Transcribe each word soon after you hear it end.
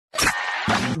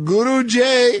Guru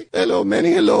Jay, hello,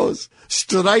 many hellos,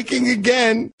 striking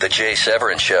again. The Jay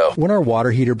Severance Show. When our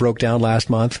water heater broke down last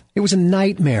month, it was a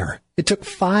nightmare. It took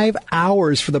 5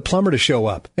 hours for the plumber to show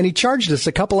up, and he charged us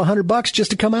a couple of $100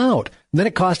 just to come out. Then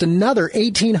it cost another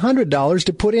 $1,800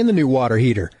 to put in the new water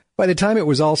heater. By the time it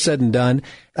was all said and done,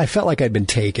 I felt like I'd been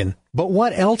taken. But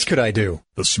what else could I do?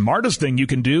 The smartest thing you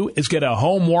can do is get a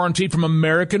home warranty from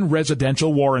American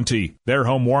Residential Warranty. Their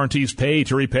home warranties pay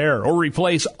to repair or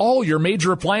replace all your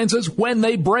major appliances when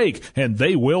they break, and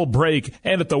they will break,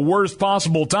 and at the worst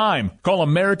possible time. Call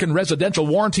American Residential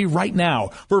Warranty right now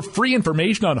for free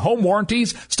information on home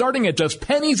warranties starting at just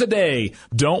pennies a day.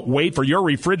 Don't wait for your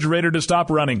refrigerator to stop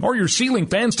running or your ceiling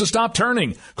fans to stop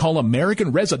turning. Call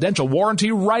American Residential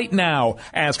Warranty right now.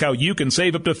 Ask how you can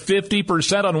save up to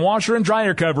 50% on washer and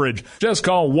dryer coverage. Just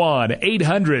call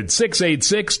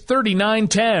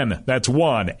 1-800-686-3910. That's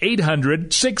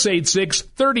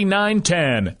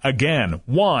 1-800-686-3910. Again,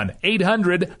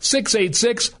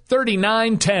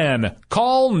 1-800-686-3910.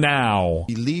 Call now.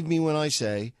 Believe me when I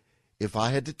say, if I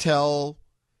had to tell,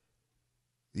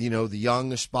 the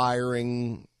young,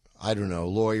 aspiring,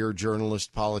 lawyer,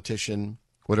 journalist, politician,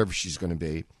 whatever she's going to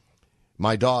be,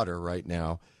 my daughter right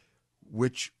now,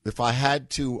 which if I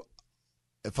had to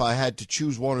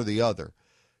choose one or the other,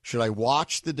 should I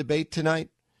watch the debate tonight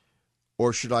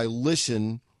or should I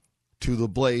listen to the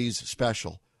Blaze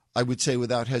special? I would say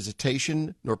without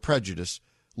hesitation nor prejudice,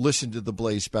 listen to the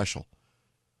Blaze special.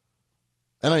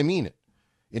 And I mean it.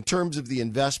 In terms of the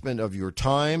investment of your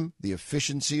time, the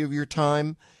efficiency of your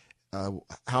time,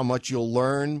 how much you'll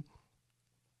learn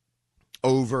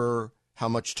over how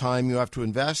much time you have to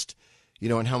invest,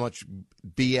 and how much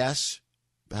BS,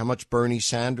 how much Bernie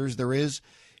Sanders there is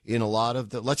in a lot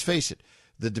of the, let's face it,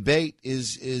 the debate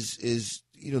is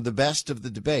the best of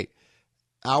the debate.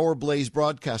 Our Blaze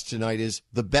broadcast tonight is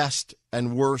the best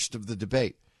and worst of the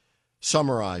debate,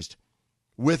 summarized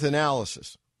with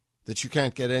analysis that you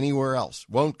can't get anywhere else,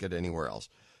 won't get anywhere else.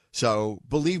 So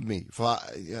believe me, if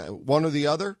one or the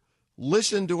other,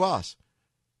 listen to us.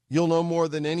 You'll know more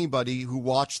than anybody who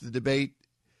watched the debate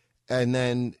and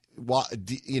then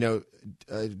DVR'd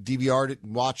it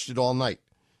and watched it all night.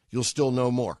 You'll still know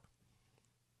more.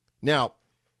 Now,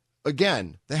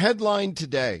 again, the headline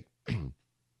today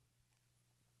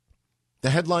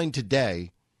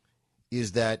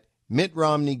is that Mitt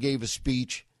Romney gave a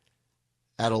speech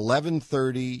at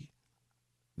 11:30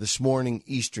 this morning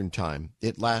Eastern Time.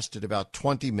 It lasted about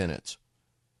 20 minutes.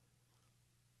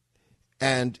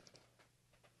 And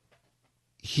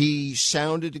he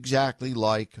sounded exactly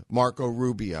like Marco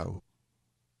Rubio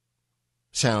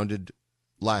sounded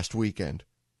last weekend.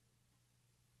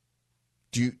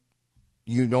 Do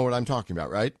you know what I'm talking about,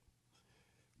 right?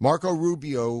 Marco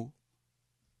Rubio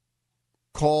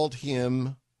called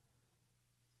him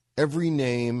every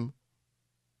name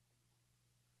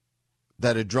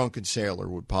that a drunken sailor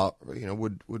would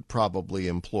probably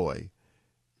employ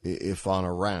if on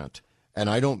a rant. And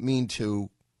I don't mean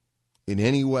to in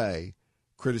any way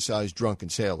criticize drunken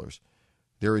sailors.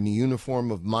 They're in the uniform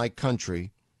of my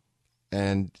country,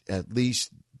 and at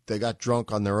least they got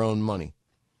drunk on their own money.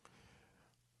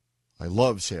 I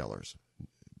love sailors,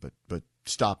 but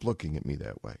stop looking at me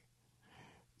that way.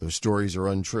 Those stories are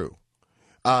untrue.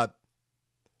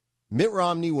 Mitt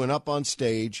Romney went up on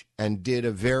stage and did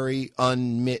a very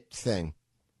un-Mitt thing.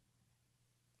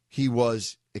 He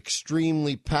was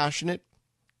extremely passionate.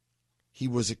 He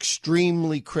was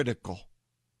extremely critical.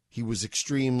 He was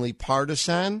extremely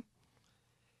partisan.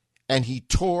 And he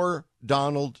tore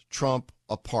Donald Trump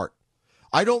apart.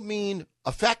 I don't mean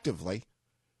effectively.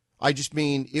 I just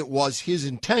mean it was his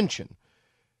intention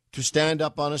to stand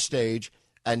up on a stage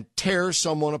and tear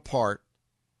someone apart.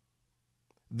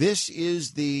 This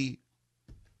is the,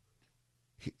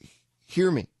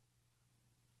 hear me,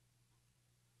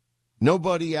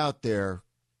 nobody out there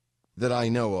that I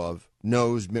know of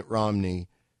knows Mitt Romney.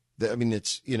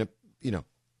 It's in a,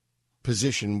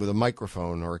 position with a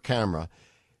microphone or a camera,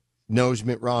 knows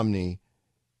Mitt Romney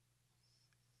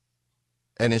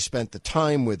and has spent the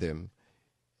time with him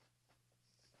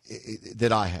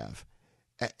that I have.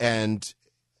 And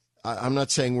I'm not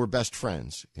saying we're best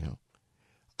friends,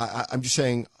 I'm just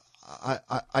saying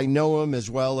I know him as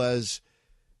well as,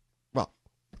 well,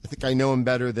 I think I know him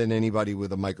better than anybody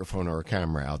with a microphone or a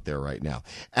camera out there right now.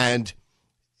 And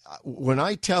when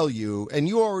I tell you, and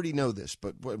you already know this,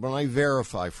 but when I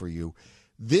verify for you,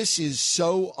 this is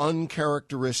so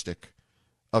uncharacteristic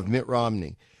of Mitt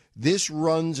Romney. This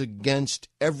runs against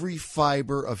every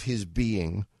fiber of his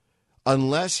being,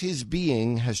 unless his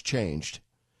being has changed.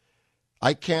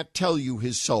 I can't tell you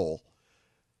his soul.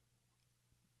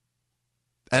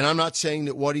 And I'm not saying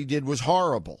that what he did was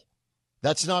horrible.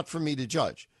 That's not for me to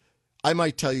judge. I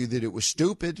might tell you that it was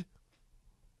stupid.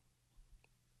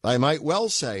 I might well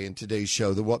say in today's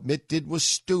show that what Mitt did was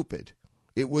stupid.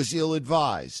 It was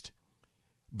ill-advised.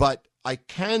 But I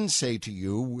can say to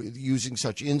you, using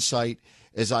such insight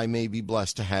as I may be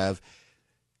blessed to have,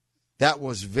 that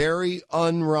was very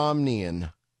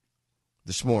un-Romneyan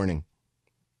this morning.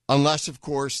 Unless, of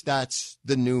course, that's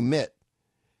the new Mitt.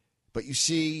 But you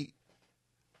see,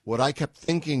 what I kept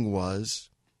thinking was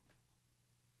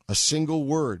a single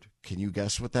word. Can you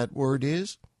guess what that word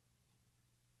is?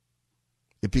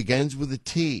 It begins with a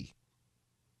T.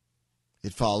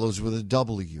 It follows with a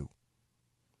W.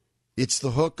 It's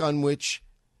the hook on which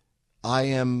I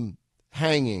am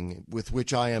hanging, with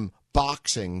which I am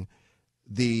boxing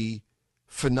the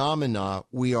phenomena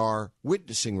we are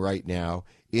witnessing right now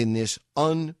in this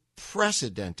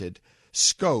unprecedented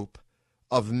scope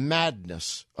of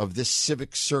madness of this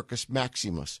civic circus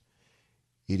maximus.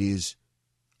 It is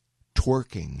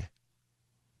twerking.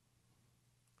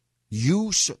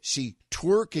 You see,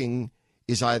 twerking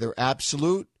is either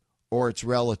absolute or it's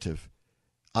relative.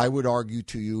 I would argue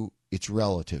to you it's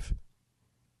relative.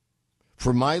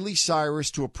 For Miley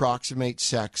Cyrus to approximate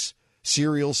sex,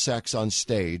 serial sex on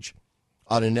stage,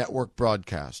 on a network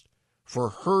broadcast, for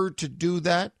her to do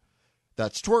that,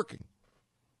 that's twerking.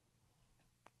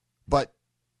 But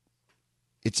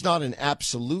it's not an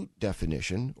absolute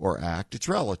definition or act, it's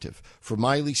relative. For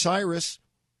Miley Cyrus,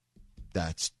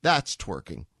 that's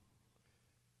twerking.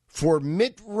 For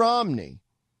Mitt Romney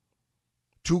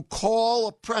to call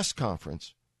a press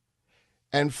conference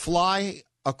and fly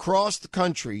across the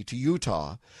country to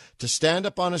Utah to stand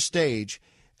up on a stage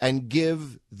and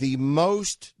give the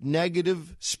most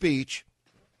negative speech,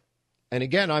 and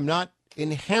again, I'm not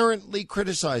inherently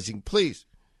criticizing, please,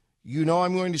 you know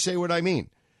I'm going to say what I mean.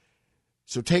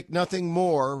 So take nothing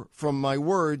more from my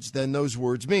words than those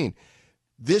words mean.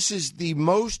 This is the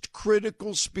most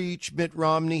critical speech Mitt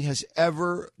Romney has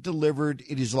ever delivered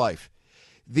in his life.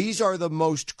 These are the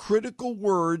most critical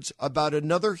words about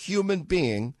another human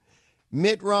being,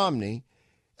 Mitt Romney,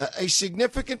 a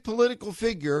significant political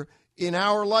figure in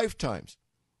our lifetimes,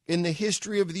 in the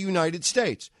history of the United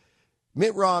States.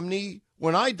 Mitt Romney,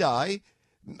 when I die,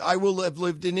 I will have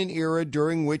lived in an era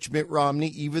during which Mitt Romney,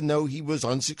 even though he was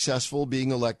unsuccessful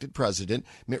being elected president,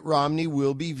 Mitt Romney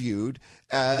will be viewed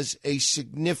as a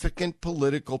significant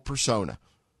political persona.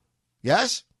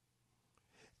 Yes?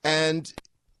 And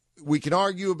we can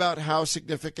argue about how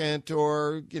significant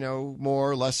or,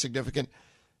 more or less significant.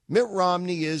 Mitt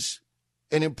Romney is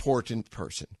an important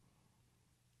person.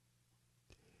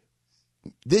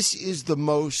 This is the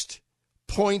most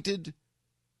pointed,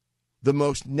 the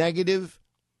most negative,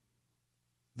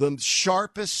 the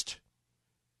sharpest,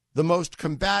 the most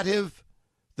combative,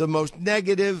 the most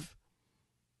negative,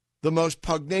 the most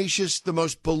pugnacious, the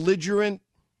most belligerent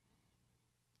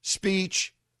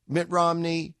speech Mitt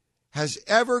Romney has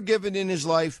ever given in his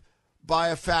life by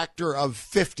a factor of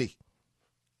 50.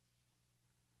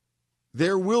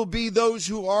 There will be those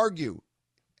who argue,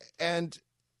 and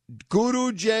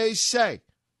Guru Jay say,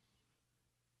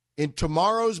 in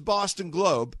tomorrow's Boston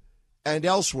Globe and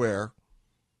elsewhere,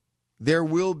 there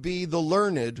will be the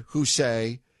learned who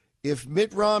say, if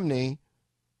Mitt Romney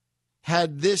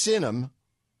had this in him,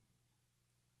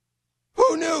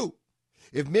 who knew?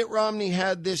 If Mitt Romney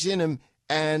had this in him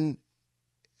and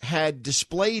had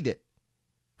displayed it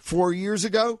 4 years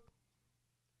ago,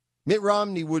 Mitt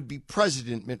Romney would be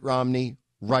President Mitt Romney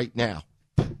right now,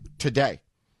 today.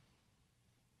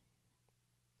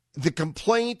 The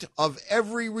complaint of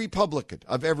every Republican,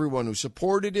 of everyone who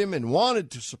supported him and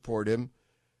wanted to support him,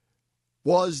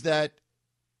 was that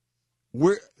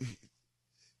he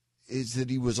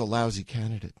was a lousy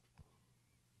candidate.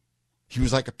 He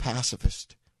was like a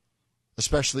pacifist,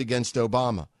 especially against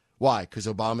Obama. Why? Because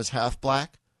Obama's half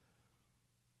black?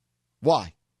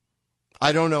 Why?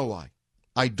 I don't know why.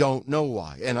 I don't know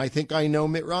why. And I think I know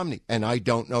Mitt Romney, and I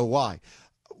don't know why.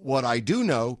 What I do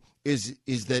know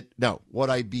is that, no,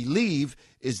 what I believe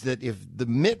is that if the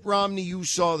Mitt Romney you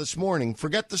saw this morning,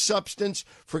 forget the substance,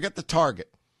 forget the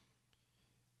target.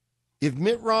 If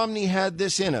Mitt Romney had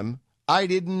this in him, I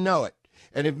didn't know it.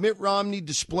 And if Mitt Romney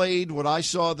displayed what I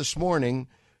saw this morning,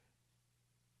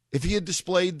 if he had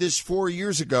displayed this 4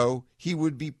 years ago, he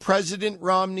would be President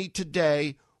Romney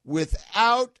today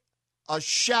without a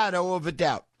shadow of a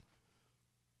doubt.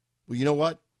 Well, you know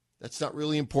what? That's not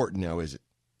really important now, is it?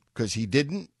 Because he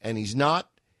didn't, and he's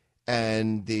not,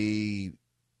 and the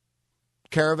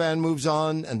caravan moves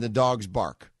on, and the dogs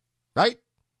bark, right?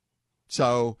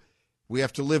 So we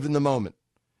have to live in the moment.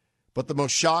 But the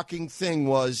most shocking thing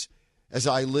was, as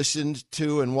I listened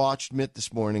to and watched Mitt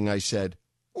this morning, I said,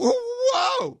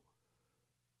 whoa,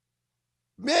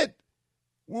 Mitt,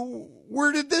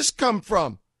 where did this come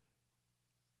from?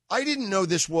 I didn't know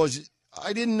this was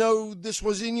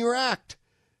in your act.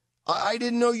 I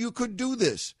didn't know you could do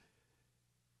this.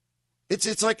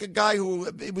 It's like a guy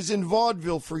who was in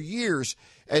vaudeville for years,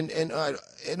 and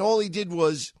all he did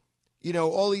was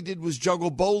juggle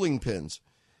bowling pins,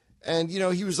 and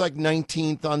he was like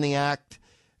 19th on the act,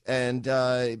 and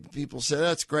people said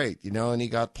that's great, and he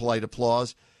got polite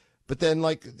applause, but then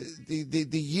like the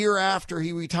year after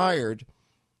he retired,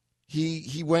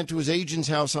 he went to his agent's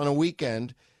house on a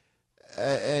weekend.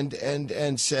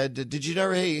 And said, did you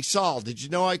know, hey, Saul, did you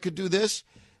know I could do this?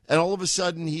 And all of a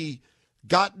sudden he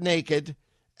got naked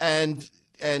and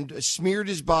smeared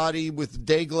his body with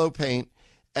Day-Glo paint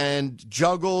and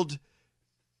juggled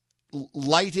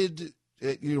lighted,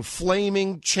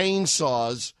 flaming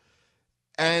chainsaws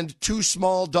and two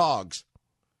small dogs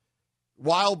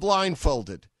while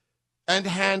blindfolded and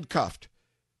handcuffed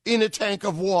in a tank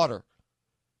of water.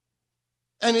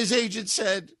 And his agent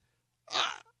said,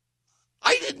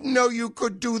 I didn't know you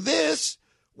could do this.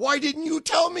 Why didn't you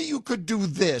tell me you could do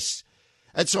this?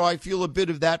 And so I feel a bit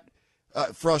of that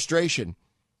frustration.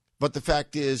 But the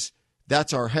fact is,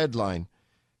 that's our headline.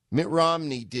 Mitt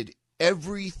Romney did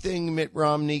everything Mitt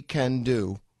Romney can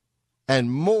do,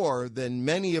 and more than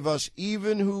many of us,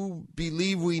 even who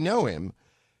believe we know him,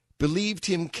 believed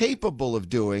him capable of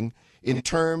doing in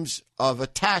terms of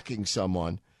attacking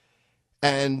someone.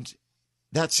 And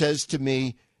that says to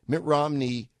me, Mitt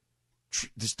Romney,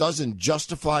 this doesn't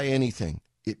justify anything.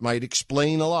 It might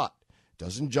explain a lot. It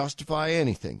doesn't justify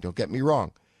anything. Don't get me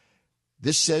wrong.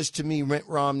 This says to me Mitt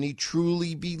Romney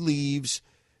truly believes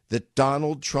that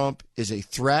Donald Trump is a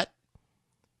threat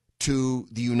to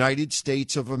the United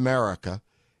States of America,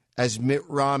 as Mitt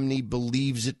Romney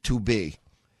believes it to be.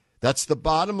 That's the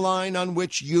bottom line on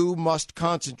which you must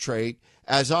concentrate,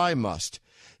 as I must.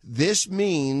 This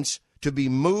means to be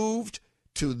moved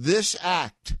to this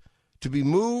act, to be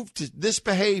moved to this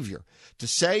behavior, to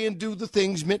say and do the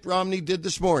things Mitt Romney did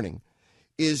this morning,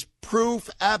 is proof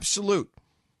absolute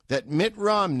that Mitt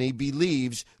Romney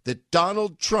believes that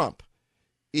Donald Trump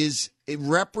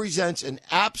represents an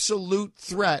absolute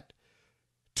threat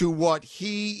to what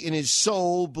he in his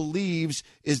soul believes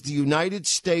is the United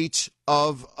States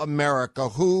of America.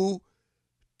 Who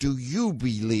do you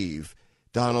believe,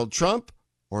 Donald Trump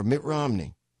or Mitt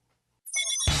Romney?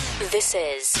 This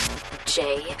is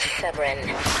Jay Severin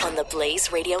on the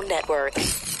Blaze Radio Network.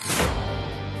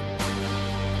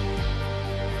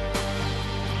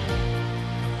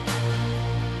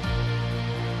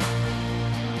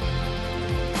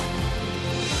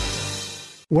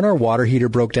 When our water heater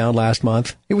broke down last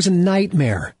month, it was a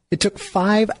nightmare. It took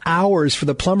 5 hours for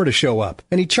the plumber to show up,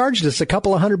 and he charged us a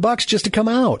couple of $100 just to come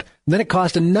out. And then it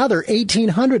cost another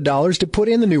 $1,800 to put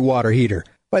in the new water heater.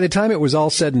 By the time it was all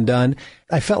said and done,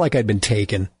 I felt like I'd been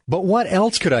taken. But what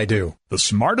else could I do? The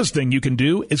smartest thing you can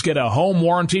do is get a home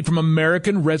warranty from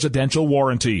American Residential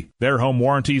Warranty. Their home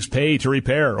warranties pay to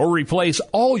repair or replace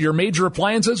all your major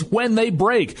appliances when they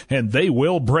break, and they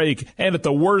will break, and at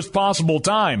the worst possible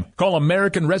time. Call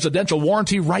American Residential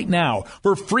Warranty right now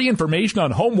for free information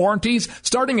on home warranties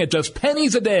starting at just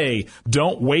pennies a day.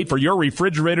 Don't wait for your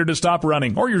refrigerator to stop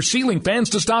running or your ceiling fans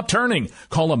to stop turning.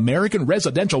 Call American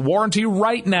Residential Warranty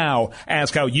right now.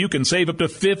 Ask how you can save up to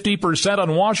 50%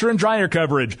 on washer and dryer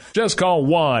coverage. Just call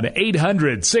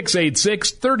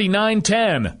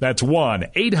 1-800-686-3910. That's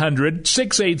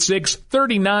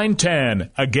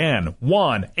 1-800-686-3910. Again,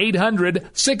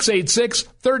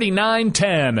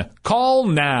 1-800-686-3910. Call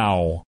now.